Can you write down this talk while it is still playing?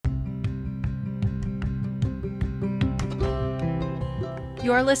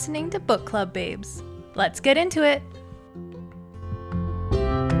You're listening to Book Club Babes. Let's get into it.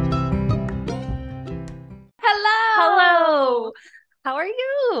 Hello. How are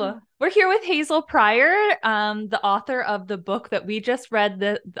you? We're here with Hazel Pryor, the author of the book that we just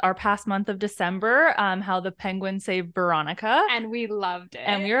read our past month of December, How the Penguin Saved Veronica. And we loved it.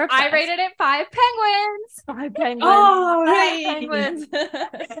 And we were obsessed. I rated it 5 penguins. 5 penguins. Oh, right. Penguins.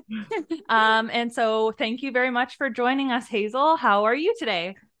 And so thank you very much for joining us, Hazel. How are you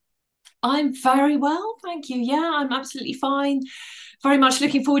today? I'm very well, thank you. Yeah, I'm absolutely fine. Very much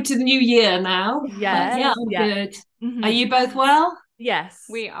looking forward to the new year now. Yes. Yeah, I'm good. Mm-hmm. Are you both well? Yes.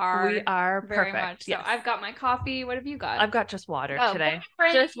 We are. We are very perfect. much. So yes. I've got my coffee. What have you got? I've got just water today.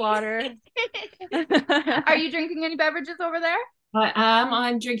 Just water. Are you drinking any beverages over there? I am.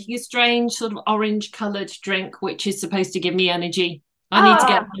 I'm drinking a strange sort of orange-coloured drink, which is supposed to give me energy. I need to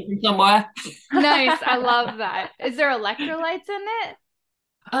get it from somewhere. Nice. I love that. Is there electrolytes in it?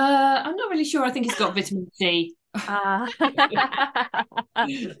 I'm not really sure. I think it's got vitamin C. Yeah.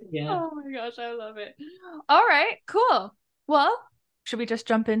 Oh my gosh, I love it. All right, cool. Well, should we just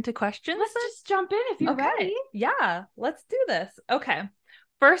jump into questions? Let's just jump in if you're ready. Yeah, let's do this. Okay.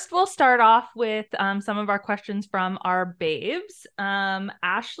 First, we'll start off with some of our questions from our babes.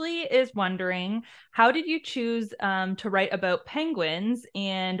 Ashley is wondering, how did you choose to write about penguins,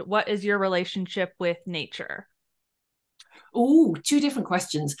 and what is your relationship with nature? Oh, two different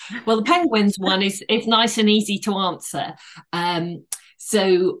questions. Well, the penguins one is nice and easy to answer.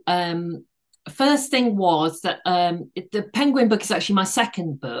 First thing was that the Penguin book is actually my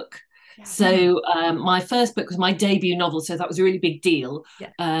second book. Yeah. So my first book was my debut novel, so that was a really big deal.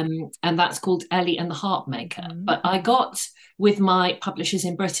 Yeah. And that's called Ellie and the Heartmaker. Mm-hmm. But I got, with my publishers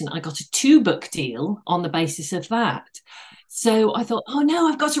in Britain, I got a 2-book deal on the basis of that. So I thought, oh no,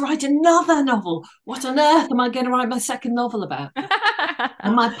 I've got to write another novel. What on earth am I going to write my second novel about?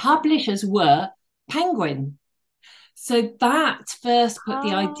 And my publishers were Penguin. So that first put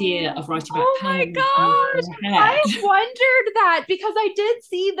the idea of writing about penguins. Oh my gosh, I wondered that because I did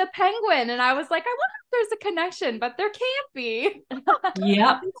see the penguin and I was like, I wonder if there's a connection, but there can't be.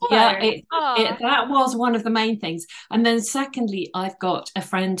 Yep. Yeah, that was one of the main things. And then secondly, I've got a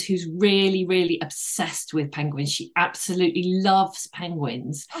friend who's really, really obsessed with penguins. She absolutely loves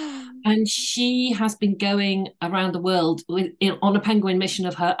penguins. And she has been going around the world on a penguin mission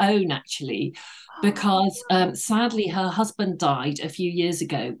of her own, actually. Because sadly, her husband died a few years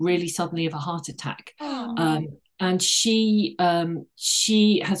ago, really suddenly, of a heart attack. And she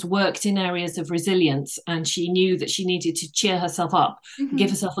has worked in areas of resilience, and she knew that she needed to cheer herself up, give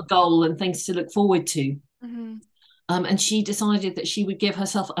herself a goal and things to look forward to. And she decided that she would give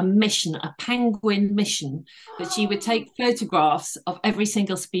herself a mission, a penguin mission, that she would take photographs of every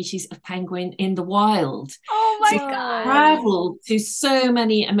single species of penguin in the wild. Oh my God. Travel to so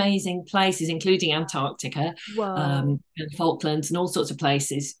many amazing places, including Antarctica and Falklands and all sorts of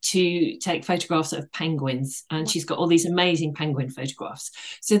places, to take photographs of penguins. And she's got all these amazing penguin photographs.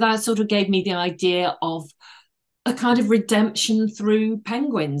 So that sort of gave me the idea of a kind of redemption through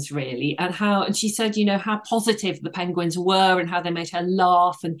penguins, really, and she said, you know, how positive the penguins were and how they made her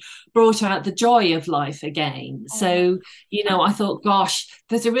laugh and brought out the joy of life again. So, you know, I thought, gosh,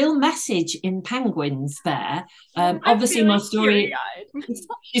 there's a real message in penguins there. Obviously, my story,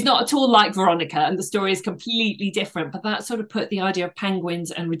 she's not at all like Veronica, and the story is completely different, but that sort of put the idea of penguins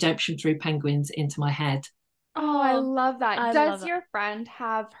and redemption through penguins into my head. Oh, I love that. Does your friend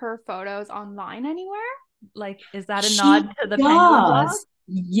have her photos online anywhere? Like, is that a nod to the penguin blog?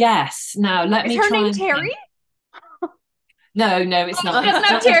 Yes. Now let me try. Is her name Terry? No, it's not. It's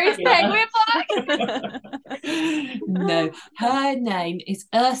not Terry's penguin blog. No, her name is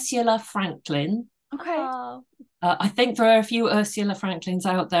Ursula Franklin. Okay. I think there are a few Ursula Franklins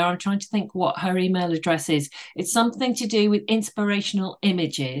out there. I'm trying to think what her email address is. It's something to do with inspirational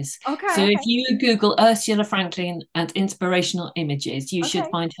images. Okay. So if you Google Ursula Franklin and inspirational images, you should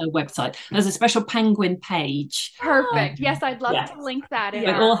find her website. There's a special penguin page. Perfect. Yes, I'd love to link that in.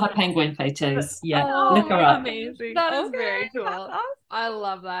 With all her penguin photos. Yeah, look her up. Amazing. That is very cool. Awesome. I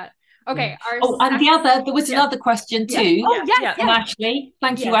love that. Okay. And there was another question too. Yes. And Ashley,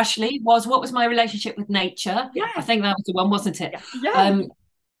 thank you, Ashley, was what was my relationship with nature? Yes. I think that was the one, wasn't it? Yeah.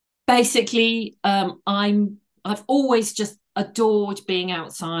 Basically, I've always just adored being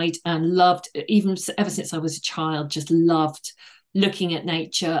outside and loved, even ever since I was a child, just loved looking at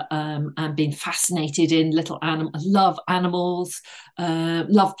nature and being fascinated in little animals. I love animals,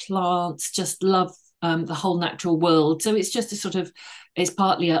 love plants, just love the whole natural world. So it's just it's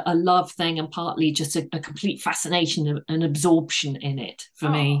partly a love thing and partly just a complete fascination and absorption in it for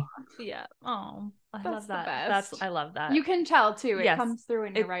me. Yeah. Oh, I That's love the that. best. I love that. You can tell too. It Yes. comes through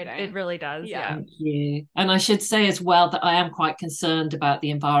in your writing. It really does. Yeah. Thank you. And I should say as well that I am quite concerned about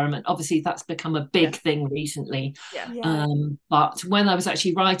the environment. Obviously, that's become a big thing recently. Yeah. But when I was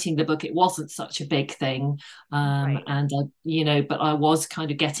actually writing the book, it wasn't such a big thing. Right. And but I was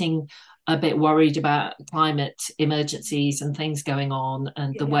kind of getting a bit worried about climate emergencies and things going on,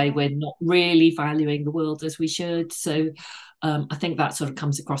 and the way we're not really valuing the world as we should. So I think that sort of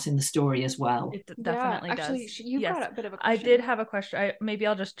comes across in the story as well. It definitely does. Actually, you got a bit of a question. I did have a question. Maybe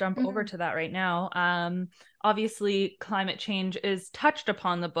I'll just jump over to that right now. Obviously, climate change is touched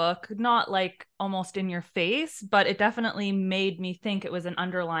upon in the book, not like almost in your face, but it definitely made me think it was an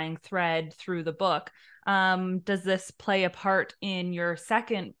underlying thread through the book. Does this play a part in your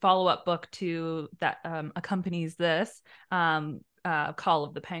second follow-up book to that accompanies this, Call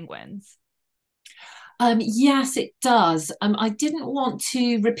of the Penguins? Yes, it does. I didn't want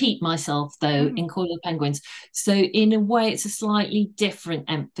to repeat myself, though, in Call of the Penguins. So in a way, it's a slightly different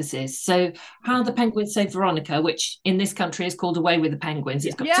emphasis. So How the Penguins Saved Veronica, which in this country is called Away with the Penguins.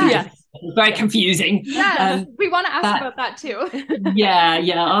 It's got two different, very confusing. Yes, we want to ask about that too. yeah,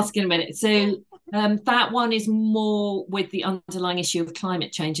 ask in a minute. So that one is more with the underlying issue of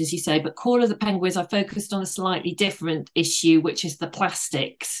climate change, as you say, but Call of the Penguins, I focused on a slightly different issue, which is the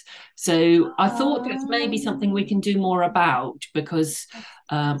plastics. So I thought that's maybe something we can do more about, because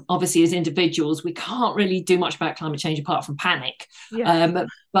obviously as individuals, we can't really do much about climate change apart from panic.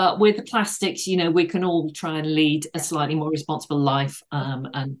 But with the plastics, we can all try and lead a slightly more responsible life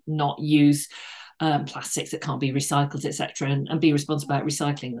and not use plastics that can't be recycled, etc., and be responsible about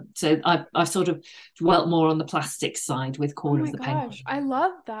recycling them. So I've sort of dwelt more on the plastic side with Call of the Penguins. I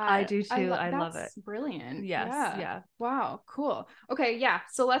love that. I do too. I love it. Brilliant. Yes. Yeah. Wow. Cool. Okay. Yeah.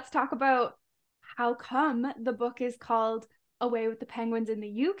 So let's talk about how come the book is called Away with the Penguins in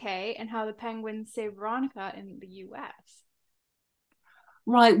the UK and How the Penguins Saved Veronica in the US.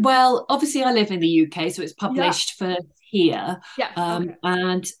 Right. Well, obviously I live in the UK, so it's published first here.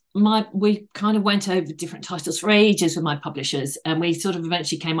 And we kind of went over different titles for ages with my publishers, and we sort of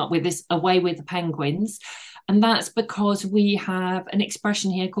eventually came up with this Away with the Penguins. And that's because we have an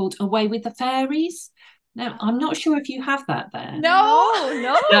expression here called Away with the Fairies. Now, I'm not sure if you have that there. No.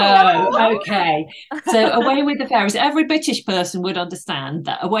 Okay. So Away with the Fairies, every British person would understand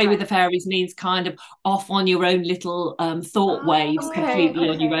that Away with the Fairies means kind of off on your own little thought waves, completely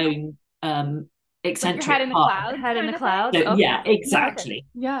on your own eccentric head in the clouds. Head in the clouds. So, yeah, exactly.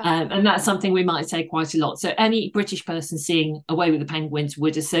 Yeah. And that's something we might say quite a lot. So any British person seeing Away with the Penguins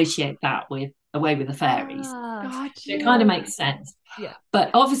would associate that with Away with the Fairies. Gotcha. It kind of makes sense. Yeah.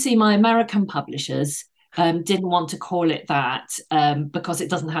 But obviously my American publishers didn't want to call it that because it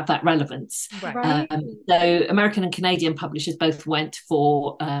doesn't have that relevance. Right. So American and Canadian publishers both went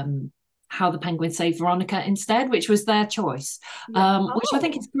for How the Penguins Saved Veronica instead, which was their choice, which I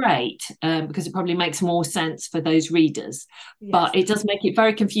think is great because it probably makes more sense for those readers. But it does make it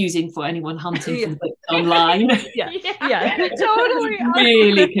very confusing for anyone hunting for books online. Totally.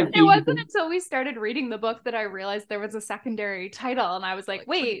 Really confusing. It wasn't until we started reading the book that I realized there was a secondary title, and I was like,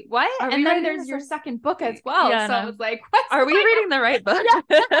 wait, what? And then there's your second book as well. So I was like, are we reading the right book?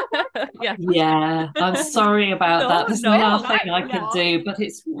 Yeah, I'm sorry about that. There's nothing I can do, but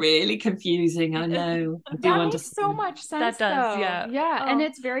it's really confusing. I know. I do that understand. makes so much sense. That does, though. yeah. And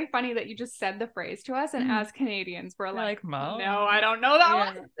it's very funny that you just said the phrase to us, and as Canadians, we're like, Mom. no, I don't know that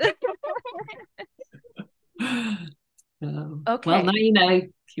one. Okay. Well, now you know.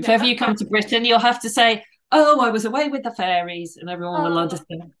 If ever you come to Britain, you'll have to say, "Oh, I was away with the fairies," and everyone will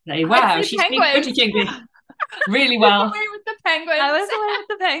understand. Say, "Wow, she speaks British English really well." Away with the Penguins. I was away with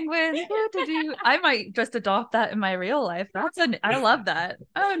the Penguins. I might just adopt that in my real life. I love that.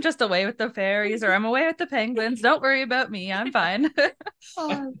 I'm just away with the fairies, or I'm away with the Penguins. Don't worry about me. I'm fine.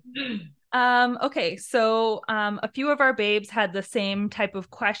 Okay, so a few of our babes had the same type of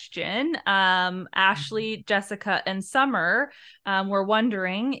question. Ashley, Jessica, and Summer were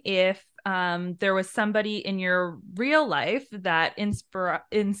wondering if there was somebody in your real life that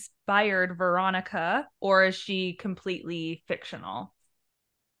inspired Veronica, or is she completely fictional?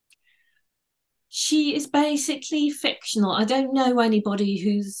 She is basically fictional. I don't know anybody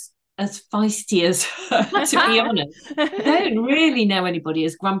who's as feisty as her, to be honest. I don't really know anybody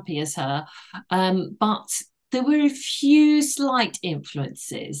as grumpy as her. But there were a few slight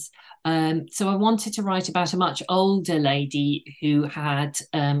influences. So I wanted to write about a much older lady who had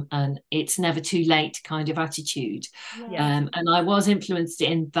an "it's never too late" kind of attitude. And I was influenced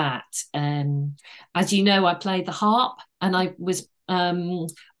in that. As you know, I played the harp, and I was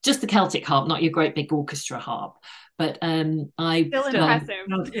just the Celtic harp, not your great big orchestra harp. but I Still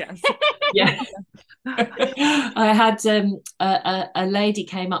impressive. Yes. Yeah. I had a lady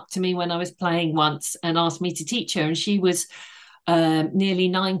came up to me when I was playing once and asked me to teach her, and she was nearly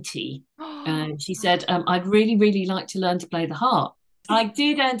 90. And she said, I'd really, really like to learn to play the harp. I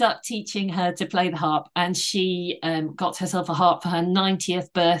did end up teaching her to play the harp, and she got herself a harp for her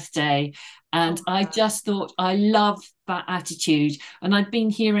 90th birthday. And I just thought, I love that attitude. And I'd been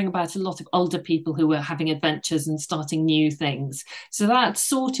hearing about a lot of older people who were having adventures and starting new things. So that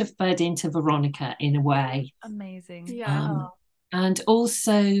sort of fed into Veronica in a way. Amazing. Yeah. And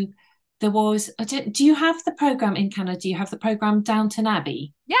also, there was, do you have the program in Canada? Do you have the program Downton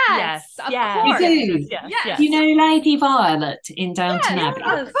Abbey? Yes, of yes, course. You do? Yes. Do you know Lady Violet in Downton Yes, Abbey?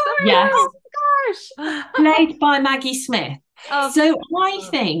 of course. Yes. Oh my gosh. Played by Maggie Smith. Of So I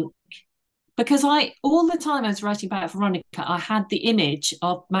think, because all the time I was writing about Veronica, I had the image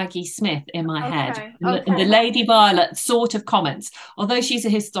of Maggie Smith in my head. And the Lady Violet sort of comments, although she's a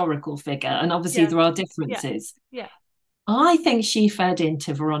historical figure, and obviously there are differences. Yeah. I think she fed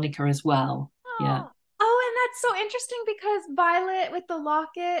into Veronica as well. Yeah. Oh, and that's so interesting because Violet with the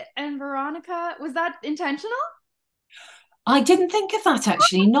locket and Veronica, was that intentional? I didn't think of that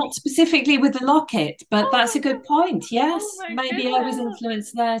actually, not specifically with the locket, but that's a good point. Yes, maybe I was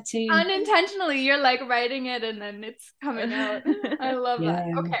influenced there too. Unintentionally, you're like writing it and then it's coming out. I love that.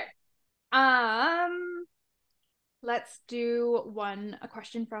 Okay. Let's do a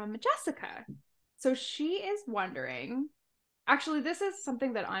question from Jessica. So she is wondering, actually, this is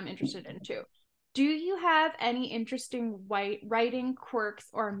something that I'm interested in too. Do you have any interesting writing quirks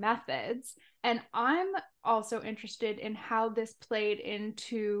or methods? And I'm also interested in how this played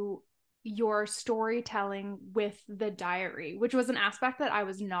into your storytelling with the diary, which was an aspect that I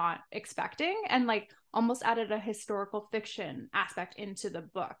was not expecting, and like almost added a historical fiction aspect into the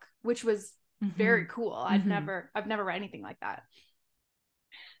book, which was very cool. I've never read anything like that.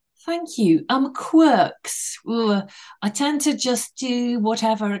 Thank you. Quirks. Ooh, I tend to just do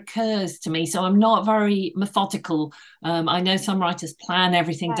whatever occurs to me, so I'm not very methodical. I know some writers plan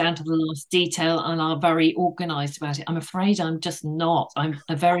everything down to the last detail and are very organized about it. I'm afraid I'm just not. I'm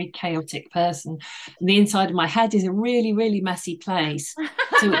a very chaotic person. And the inside of my head is a really, really messy place.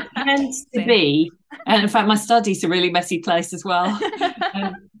 So it tends to be, and in fact, my study's a really messy place as well.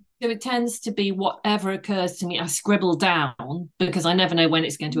 So it tends to be whatever occurs to me, I scribble down because I never know when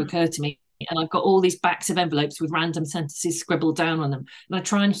it's going to occur to me. And I've got all these backs of envelopes with random sentences scribbled down on them. And I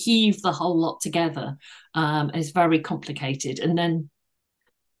try and heave the whole lot together. It's very complicated. And then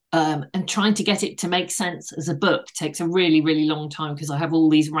and trying to get it to make sense as a book takes a really, really long time because I have all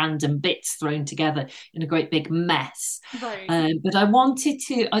these random bits thrown together in a great big mess. Right. But I wanted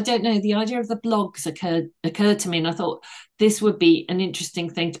to, I don't know, the idea of the blogs occurred to me, and I thought this would be an interesting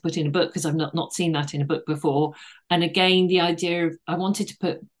thing to put in a book because I've not seen that in a book before. And again, the idea of I wanted to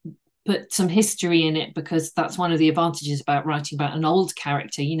put some history in it because that's one of the advantages about writing about an old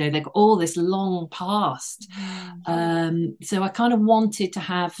character. You know, they've got all this long past. So I kind of wanted to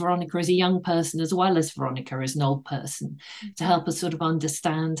have Veronica as a young person as well as Veronica as an old person to help us sort of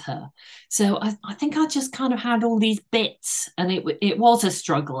understand her. So I think I just kind of had all these bits, and it was a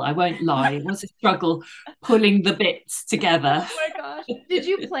struggle. I won't lie. It was a struggle pulling the bits together. Oh my gosh. Did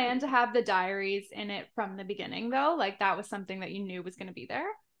you plan to have the diaries in it from the beginning though? Like that was something that you knew was going to be there?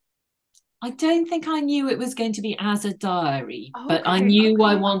 I don't think I knew it was going to be as a diary, but I knew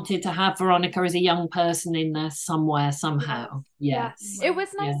I wanted to have Veronica as a young person in there somewhere, somehow. Yes. It was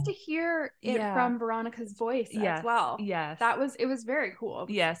nice to hear it from Veronica's voice as well. Yes. It was very cool.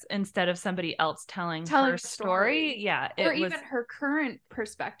 Yes. Instead of somebody else telling her story. Yeah. Or even her current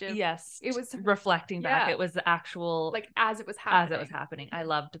perspective. Yes. It was reflecting back. It was the actual, like as it was happening. I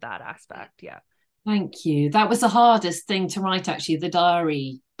loved that aspect. Yeah. Thank you. That was the hardest thing to write, actually, the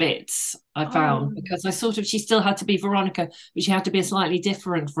diary bits I found, because she still had to be Veronica, but she had to be a slightly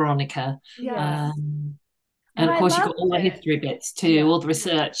different Veronica. Yeah. And of course, you've got all the history bits too, all the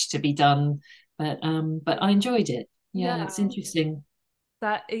research to be done. But I enjoyed it. Yeah, it's interesting.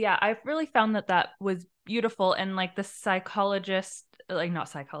 I really found that was beautiful. And like the psychologist, like not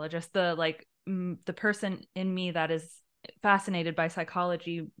psychologist, the person in me that is fascinated by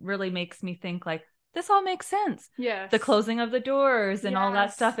psychology really makes me think like, this all makes sense. Yes. The closing of the doors and all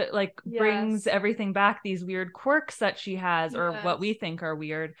that stuff. It like brings everything back, these weird quirks that she has or what we think are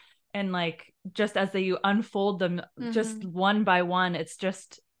weird. And like, just as you unfold them just one by one, it's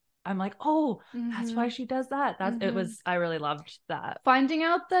just, I'm like, oh, that's why she does that. I really loved that. Finding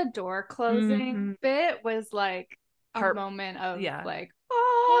out the door closing bit was like a moment of like,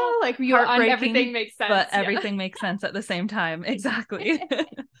 oh, like everything makes sense. But everything makes sense at the same time. Exactly.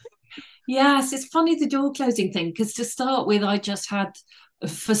 Yes, it's funny the door closing thing, because to start with, I just had,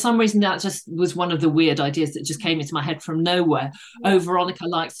 for some reason, that just was one of the weird ideas that just came into my head from nowhere. Oh, Veronica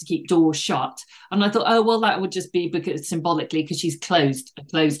likes to keep doors shut. And I thought, oh, well, that would just be because symbolically, because she's a closed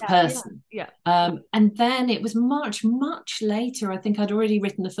person. Yeah. And then it was much, much later. I think I'd already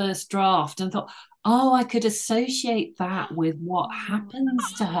written the first draft and thought, oh, I could associate that with what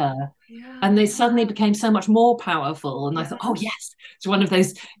happens to her. Yeah. And they suddenly became so much more powerful. And I thought, oh, yes, it's one of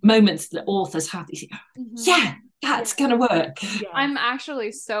those moments that authors have. Yeah, that's going to work. Yeah. I'm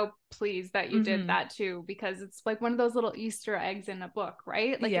actually so pleased that you did that too, because it's like one of those little Easter eggs in a book,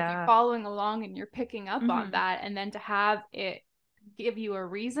 right? Like if you're following along and you're picking up on that, and then to have it give you a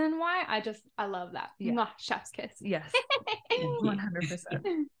reason why, I love that. Mwah, chef's kiss. Yes.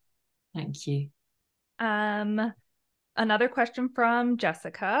 100%. Thank you. Another question from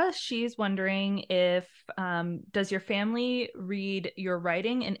Jessica. She's wondering if does your family read your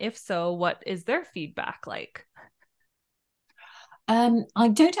writing, and if so, what is their feedback like? I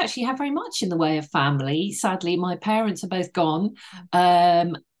don't actually have very much in the way of family. Sadly, my parents are both gone.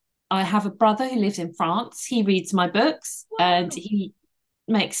 I have a brother who lives in France. He reads my books. Whoa. And he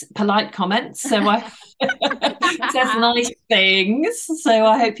makes polite comments, so I says nice things, so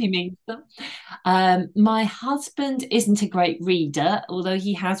I hope he means them. My husband isn't a great reader, although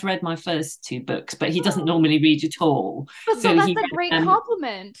he has read my first 2 books, but he doesn't normally read at all. But so that's a great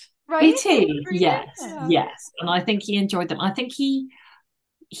compliment, right? It is, yes. And I think he enjoyed them. I think he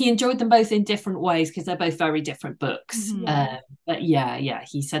enjoyed them both in different ways, because they're both very different books. But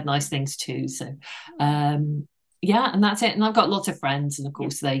he said nice things too, so and that's it. And I've got lots of friends, and of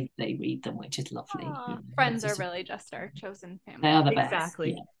course they read them, which is lovely. Friends are really just our chosen family. They are the best.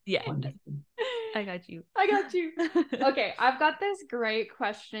 Exactly. Yeah. Wonderful. I got you. Okay, I've got this great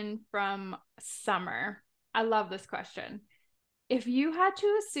question from Summer. I love this question. If you had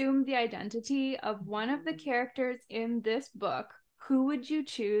to assume the identity of one of the characters in this book, who would you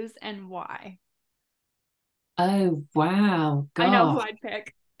choose and why? Oh, wow. God. I know who I'd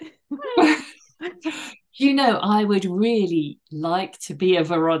pick. I would really like to be a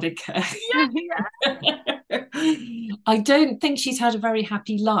Veronica. I don't think she's had a very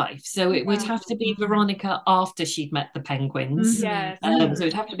happy life, so it would have to be Veronica after she'd met the penguins. Yes. So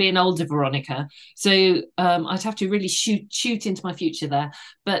it'd have to be an older Veronica. So I'd have to really shoot into my future there.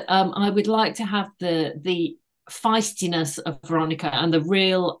 But I would like to have the feistiness of Veronica and the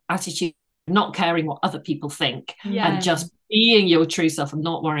real attitude, not caring what other people think, and just being your true self and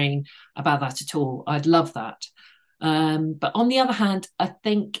not worrying about that at all. I'd love that. But on the other hand, I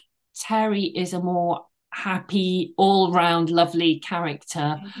think Terry is a more happy, all-round lovely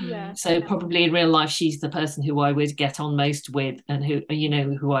character. So probably in real life, she's the person who I would get on most with, and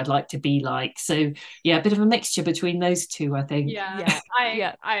who I'd like to be like. So a bit of a mixture between those two, I think. I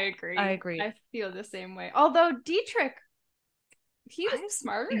agree. I feel the same way. Although Dietrich, he's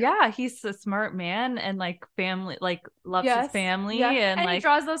smart. Yeah, he's a smart man, and like family, like loves his family, and like he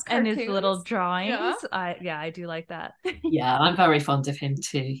draws those cartoons. And his little drawings. I do like that. Yeah, I'm very fond of him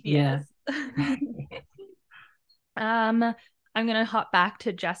too. Yes. I'm gonna hop back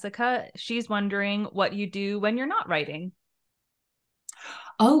to Jessica. She's wondering what you do when you're not writing.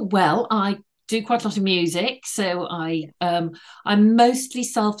 Oh, well, I do quite a lot of music, so I'm mostly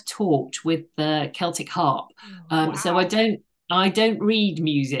self-taught with the Celtic harp. So I don't read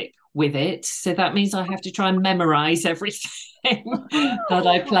music with it, so that means I have to try and memorize everything that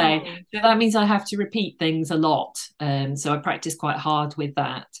I play. So that means I have to repeat things a lot. So I practice quite hard with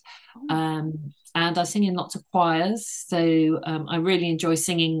that. And I sing in lots of choirs, so I really enjoy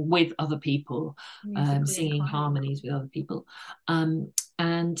singing with other people, singing harmonies with other people.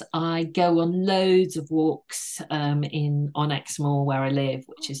 And I go on loads of walks on Exmoor, where I live,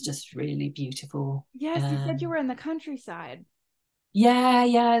 which is just really beautiful. Yes, you said you were in the countryside.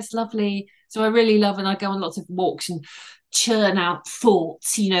 Yeah, it's lovely. So I really love, and I go on lots of walks and churn out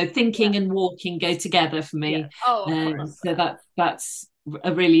thoughts. Thinking and walking go together for me. So that's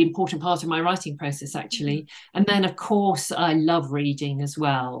a really important part of my writing process, actually. And then of course I love reading as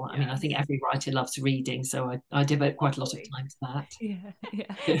well. I mean, I think every writer loves reading, so I devote quite a lot of time to that. Do you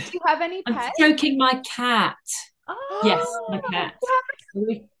have any pets? I'm stroking my cat. Yes, my cat.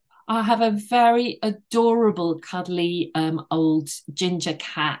 I have a very adorable, cuddly old ginger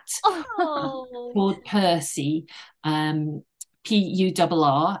cat called Percy.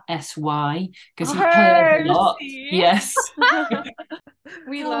 P-U-R-R-S-Y, because he purrs a lot. Yes.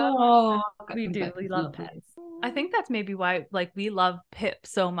 We love we do. We love pets. I think that's maybe why we love Pip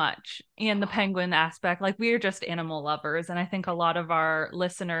so much, and the penguin aspect. We're just animal lovers, and I think a lot of our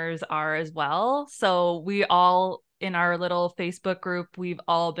listeners are as well. So we all, in our little Facebook group, we've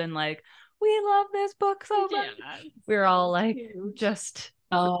all been like, we love this book so much. We were all like just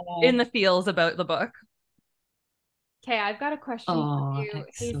in the feels about the book. Okay, I've got a question for you,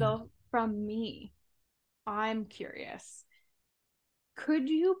 Hazel, from me. I'm curious. Could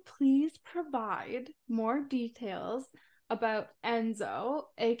you please provide more details about Enzo,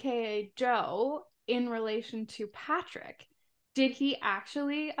 aka Joe, in relation to Patrick? Did he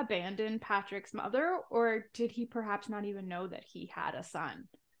actually abandon Patrick's mother, or did he perhaps not even know that he had a son?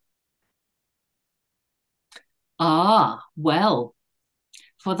 Well,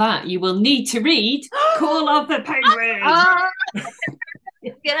 for that you will need to read Call of the Penguins.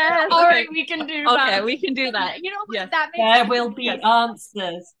 Yes. All right, we can do that. Okay, we can do that. You know what? That makes there will be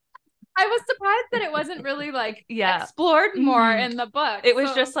answers. I was surprised that it wasn't really like explored more in the book. It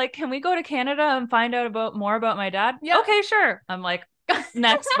was just like, can we go to Canada and find out more about my dad? Yeah. Okay, sure. I'm like,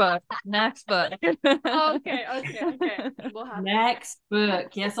 next book. Okay. We'll have next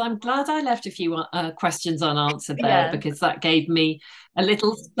book. Yes, I'm glad I left a few questions unanswered there because that gave me a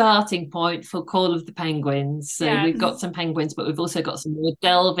little starting point for Call of the Penguins. So we've got some penguins, but we've also got some more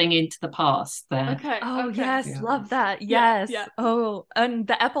delving into the past there. Okay. Yes, love that. Yes. Yeah. Oh, and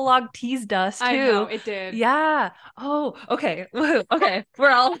the epilogue teased us too. I know it did. Yeah. Oh, okay. Okay.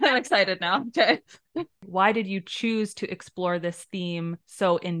 We're all excited now. Okay. Why did you choose to explore this theme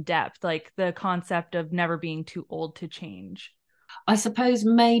so in depth, like the concept of never being too old to change? I suppose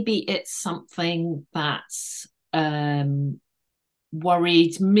maybe it's something that's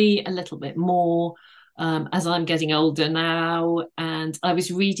worried me a little bit more as I'm getting older now. And I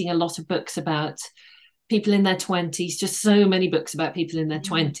was reading a lot of books about people in their 20s, just so many books about people in their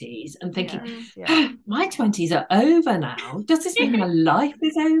 20s, and thinking, my 20s are over now. Does this mean my life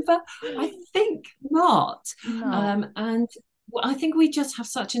is over? I think not. No. And I think we just have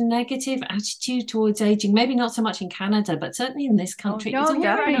such a negative attitude towards aging, maybe not so much in Canada, but certainly in this country. It's all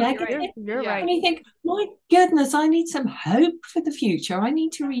very negative. You're right. And you think, my goodness, I need some hope for the future. I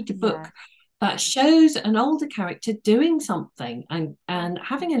need to read a book that shows an older character doing something and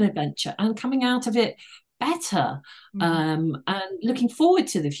having an adventure and coming out of it better, and looking forward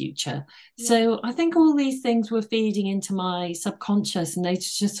to the future. So I think all these things were feeding into my subconscious, and they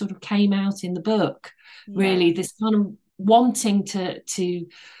just sort of came out in the book. Really, this kind of wanting to see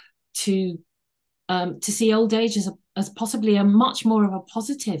old age as possibly a much more of a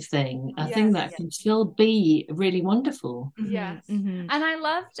positive thing, a thing that can still be really wonderful. Yes. And I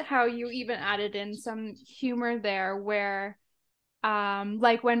loved how you even added in some humor there where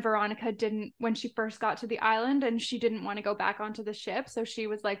like when when she first got to the island and she didn't want to go back onto the ship, so she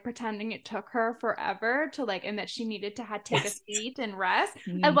was like pretending it took her forever to like, and that she needed to take a seat and rest.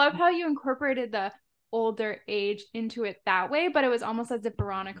 I love how you incorporated the older age into it that way, but it was almost as if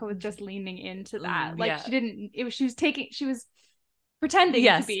Veronica was just leaning into that. Like she was pretending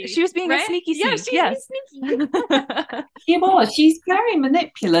to be. She was being a sneaky sneak. Yes. Sneaky. She's very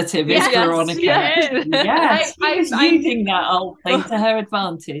manipulative, is Veronica. Yes. She was using that old thing to her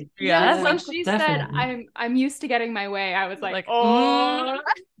advantage. Yes. When she said, I'm used to getting my way, I was like oh.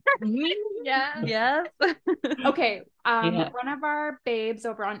 Yes. Okay. One of our babes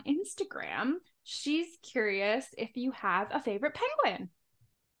over on Instagram, she's curious if you have a favorite penguin.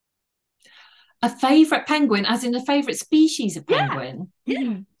 A favorite penguin, as in a favorite species of penguin?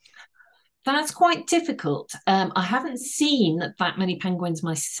 Yeah. That's quite difficult. I haven't seen that many penguins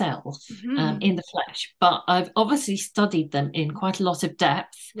myself in the flesh, but I've obviously studied them in quite a lot of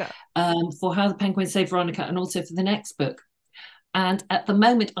depth for How the Penguins Saved Veronica and also for the next book. And at the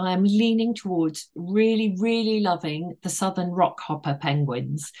moment, I am leaning towards really, really loving the southern rockhopper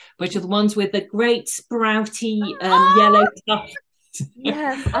penguins, which are the ones with the great sprouty yellow tufts.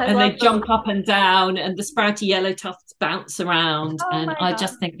 Yes, and they jump up and down, and the sprouty yellow tufts bounce around, and I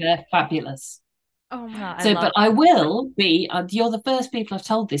just think they're fabulous. Oh my! But I will be. You're the first people I've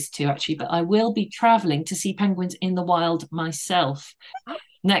told this to, actually. But I will be traveling to see penguins in the wild myself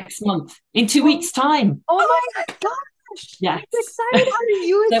next month, in 2 weeks' time. Oh my gosh! Yes, I'm excited. Are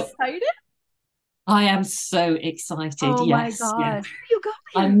you excited? I am so excited. Oh yes, my gosh! Yes.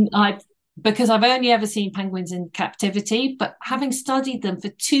 Where are you going? Because I've only ever seen penguins in captivity, but having studied them for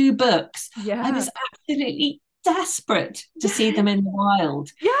 2 books, I was absolutely desperate to see them in the wild.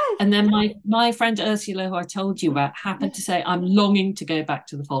 Yes. And then my friend Ursula, who I told you about, happened to say, I'm longing to go back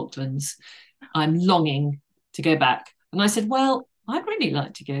to the Falklands. I'm longing to go back. And I said, well, I'd really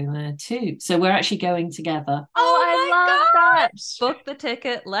like to go there too. So we're actually going together. Oh, I love that. Book the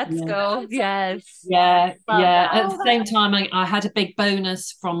ticket. Let's go. Yes. Yeah. Love Yeah. that. At the same time, I had a big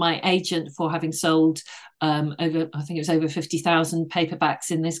bonus from my agent for having sold over, I think it was over 50,000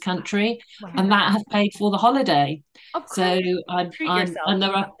 paperbacks in this country. Wow. And that has paid for the holiday. So and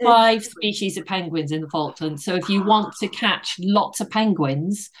there are 5 species of penguins in the Falklands. So if you want to catch lots of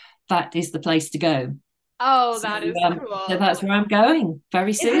penguins, that is the place to go. Oh, that is cool. So that's where I'm going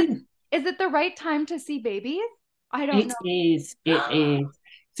very soon. Is it the right time to see babies? I don't know. It is.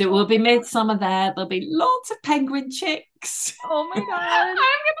 So it will be midsummer there. There'll be lots of penguin chicks. Oh my God. I'm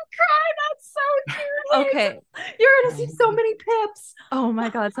gonna cry. That's so cute. Okay. You're gonna see so many pips. Oh my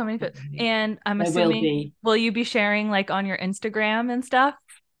God, so many pips. And I'm assuming, will you be sharing like on your Instagram and stuff?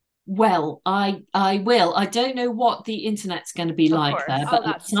 Well, I will. I don't know what the internet's going to be like there, but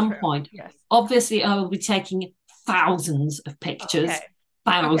at some point, obviously I will be taking thousands of pictures.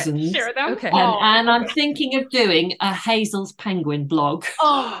 Thousands. Okay. Share them. And I'm thinking of doing a Hazel's Penguin blog.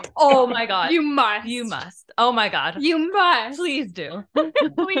 Oh my God. You must. You must. Oh my God. You must. Please do.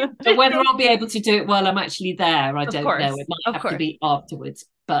 Please do. But whether I'll be able to do it while I'm actually there, I don't know. It might have to be afterwards.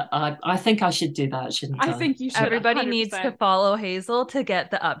 But I think I should do that, shouldn't I? I think you should. Everybody 100%. needs to follow Hazel to get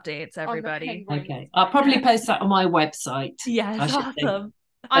the updates, everybody. Okay. I'll probably post that on my website. Yes, awesome.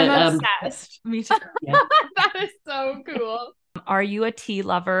 I'm obsessed. Me too. Yeah. That is so cool. Are you a tea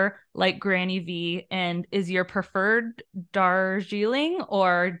lover like Granny V? And is your preferred Darjeeling,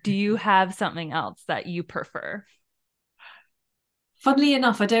 or do you have something else that you prefer? Funnily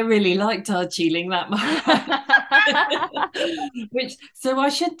enough, I don't really like Darjeeling that much. So I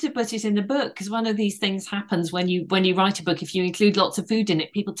should put it in the book, because one of these things happens when you write a book. If you include lots of food in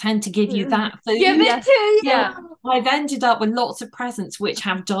it, people tend to give you that food. Give it to you. Yeah. I've ended up with lots of presents which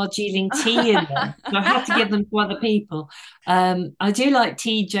have Darjeeling tea in them. So I've had to give them to other people. I do like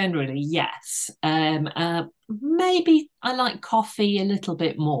tea generally, yes. Maybe I like coffee a little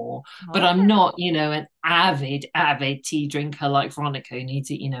bit more, but I'm not, an avid tea drinker like Veronica, who needs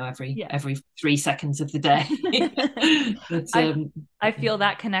it, every 3 seconds of the day. But, I feel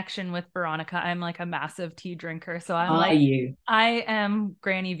that connection with Veronica. I'm like a massive tea drinker, so I'm I am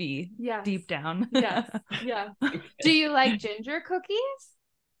Granny V. Yes. Deep down. Yes. Yeah. Do you like ginger cookies?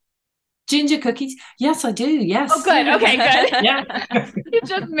 Ginger cookies? Yes, I do. Yes. Oh, good. Okay, good. Yeah. You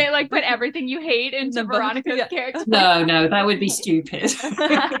just put everything you hate into Veronica's character. No, that would be stupid.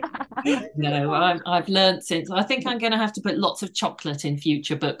 No, I've learned since. I think I'm going to have to put lots of chocolate in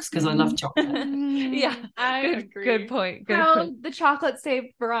future books because I love chocolate. Yeah, I agree. Good point. The chocolate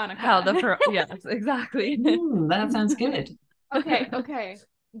saved Veronica. Yes, exactly. That sounds good. Okay.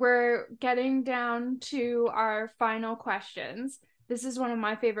 We're getting down to our final questions. This is one of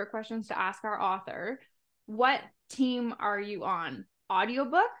my favorite questions to ask our author. What team are you on?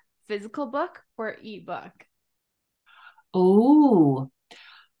 Audiobook, physical book, or ebook? Oh,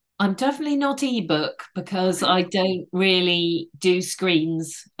 I'm definitely not ebook because I don't really do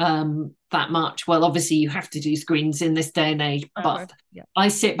screens that much. Well, obviously you have to do screens in this day and age, but I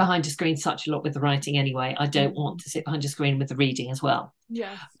sit behind a screen such a lot with the writing anyway. I don't want to sit behind a screen with the reading as well.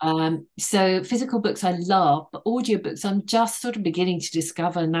 Yes. So physical books I love, but audiobooks I'm just sort of beginning to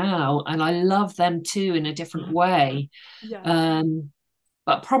discover now, and I love them too in a different way. Yeah.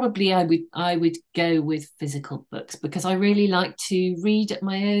 But probably I would go with physical books because I really like to read at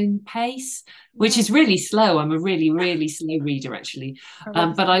my own pace, which is really slow. I'm a really, really slow reader, actually.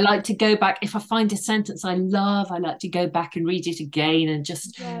 But I like to go back. If I find a sentence I love, I like to go back and read it again and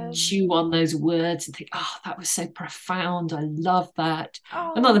just chew on those words and think, oh, that was so profound. I love that.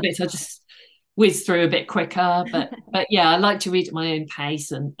 Another bit I just whiz through a bit quicker. But yeah, I like to read at my own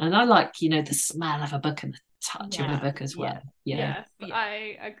pace. And I like, the smell of a book and the touch of a book as well. Yes,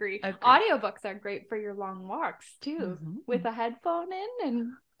 I agree. Audiobooks are great for your long walks too, with a headphone in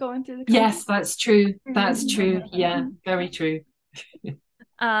and going through the Yes, that's true. Yeah, very true.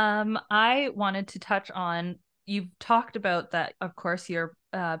 I wanted to touch on, you've talked about that, of course, you're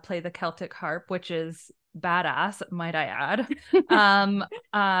play the Celtic harp, which is badass, might I add.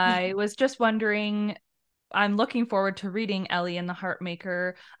 I was just wondering, I'm looking forward to reading Ellie and the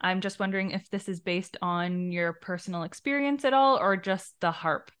Harpmaker. I'm just wondering if this is based on your personal experience at all, or just the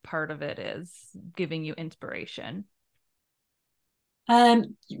harp part of it is giving you inspiration.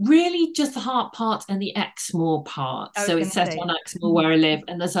 Really just the harp part and the Exmoor part. So it's set on Exmoor where I live,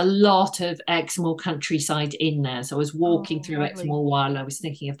 and there's a lot of Exmoor countryside in there. So I was walking through Exmoor while I was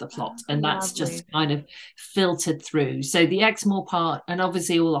thinking of the plot, and that's just kind of filtered through. So the Exmoor part, and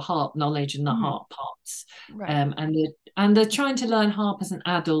obviously all the harp knowledge and the harp parts, and they're trying to learn harp as an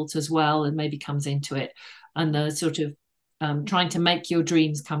adult as well, and maybe comes into it, and the sort of trying to make your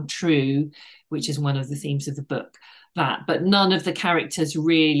dreams come true, which is one of the themes of the book. But none of the characters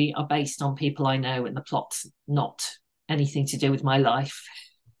really are based on people I know, and the plot's not anything to do with my life.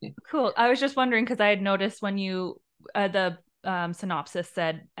 Cool. I was just wondering because I had noticed when you the synopsis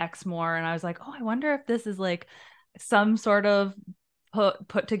said Exmoor, and I was like, oh, I wonder if this is like some sort of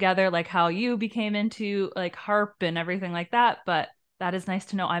put together, like how you became into like harp and everything like that. But that is nice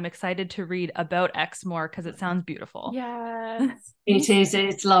to know. I'm excited to read about Exmoor because it sounds beautiful. Yes. It is.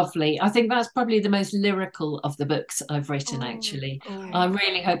 It's lovely. I think that's probably the most lyrical of the books I've written, actually. I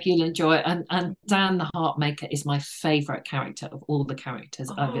really hope you'll enjoy it. And Dan the Harpmaker is my favourite character of all the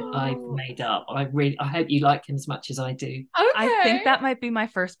characters I've made up. I hope you like him as much as I do. Okay. I think that might be my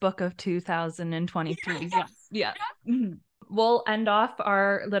first book of 2023. Yeah. Mm-hmm. We'll end off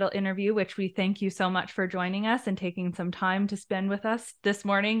our little interview, which we thank you so much for joining us and taking some time to spend with us this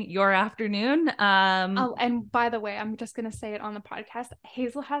morning, your afternoon. Oh, and by the way, I'm just going to say it on the podcast.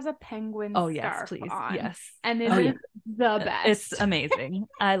 Hazel has a penguin scarf yes, please. on. Yes. And it is the best. It's amazing.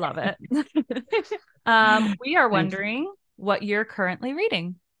 I love it. We are wondering what you're currently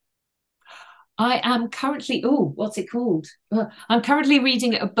reading. I am currently, what's it called? I'm currently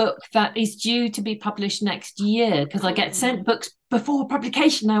reading a book that is due to be published next year because I get sent books before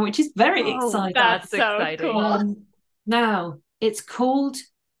publication now, which is very exciting. That's so exciting. Cool. Now, it's called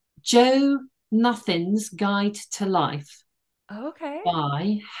Joe Nothing's Guide to Life. Okay.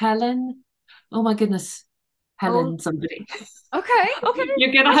 By Helen. Oh my goodness. Helen somebody. Okay.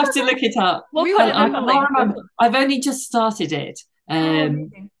 You're going to have to look it up. I've only just started it.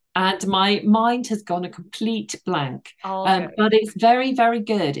 And my mind has gone a complete blank. But it's very, very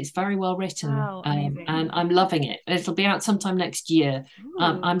good. It's very well written. And I'm loving it. It'll be out sometime next year.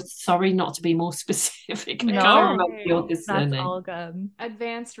 I'm sorry not to be more specific. No, I can't remember the author's that's surname. all good.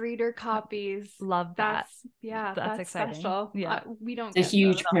 Advanced reader copies. Love that. That's exciting. Special. Yeah. We don't It's a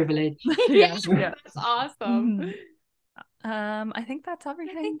huge privilege. That's awesome. Mm-hmm. I think that's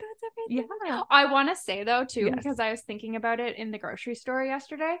everything. Yeah. I want to say though too, because I was thinking about it in the grocery store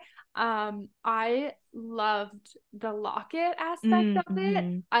yesterday. I loved the locket aspect of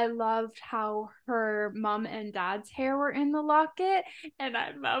it. I loved how her mom and dad's hair were in the locket, and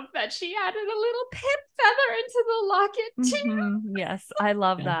I love that she added a little pip feather into the locket too. Yes, I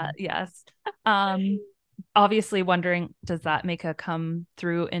love that. Yes. Obviously wondering, does that make a come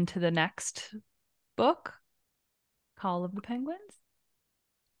through into the next book? Call of the Penguins?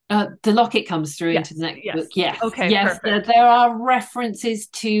 The locket comes through into the next book. Yes. Okay. Yes. There are references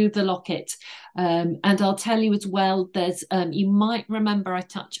to the locket. And I'll tell you as well, there's you might remember I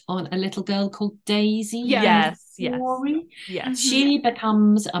touch on a little girl called Daisy. Yes. She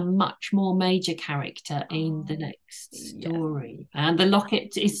becomes a much more major character in the next story. And the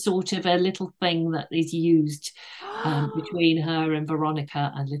locket is sort of a little thing that is used between her and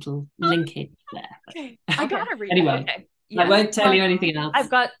Veronica, a little linkage there. Okay. I gotta read anyway. Okay. I won't tell you anything else. I've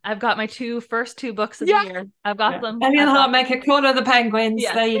got my first two books of the year. I've got them. Ellie and the Harpmaker, Corner of the Penguins.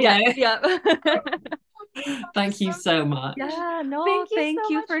 There you go. Yeah. Thank you so much. Yeah, no, thank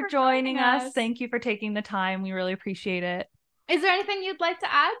you for joining us. Thank you for taking the time. We really appreciate it. Is there anything you'd like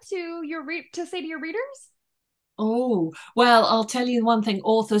to add to to say to your readers? Oh, well, I'll tell you one thing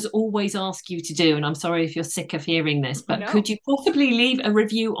authors always ask you to do, and I'm sorry if you're sick of hearing this, but could you possibly leave a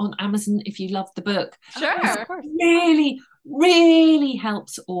review on Amazon if you love the book? Sure. Of course. Really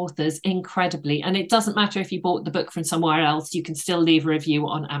helps authors incredibly. And it doesn't matter if you bought the book from somewhere else, you can still leave a review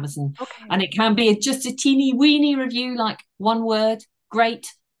on Amazon. Okay. And it can be just a teeny weeny review, like one word,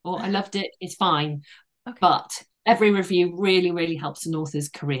 great, or I loved it, it's fine. Okay. But every review really helps an author's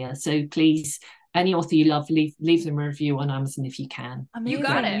career. So please, any author you love, leave them a review on Amazon if you can. Amazing. You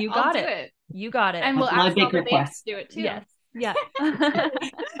got it. You got it. You got it. And we'll ask all the names to do it too. Yes. Yeah.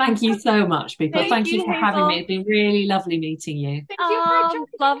 Thank you so much, people. Thank you for Hazel. having me. It's been really lovely meeting you. Thank you for joining.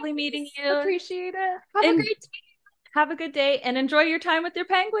 Lovely meeting you. Appreciate it. Have a great day. Have a good day and enjoy your time with your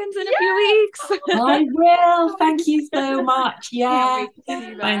penguins in a few weeks. I will. Thank you so much. Yeah.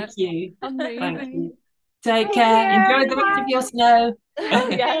 Thank you. Amazing. Thank you. Take care. Enjoy the rest of your snow.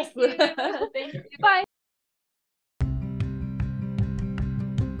 Yes. Thank you. Bye.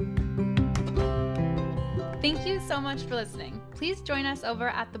 Thank you so much for listening. Please join us over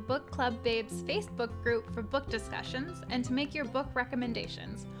at the Book Club Babes Facebook group for book discussions and to make your book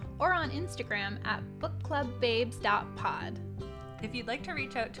recommendations, or on Instagram at bookclubbabes.pod. If you'd like to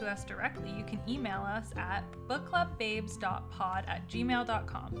reach out to us directly, you can email us at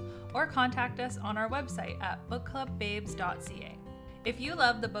bookclubbabes.pod@gmail.com or contact us on our website at bookclubbabes.ca. If you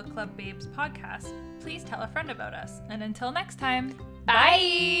love the Book Club Babes podcast, please tell a friend about us. And until next time,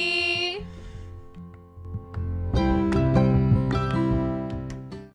 bye!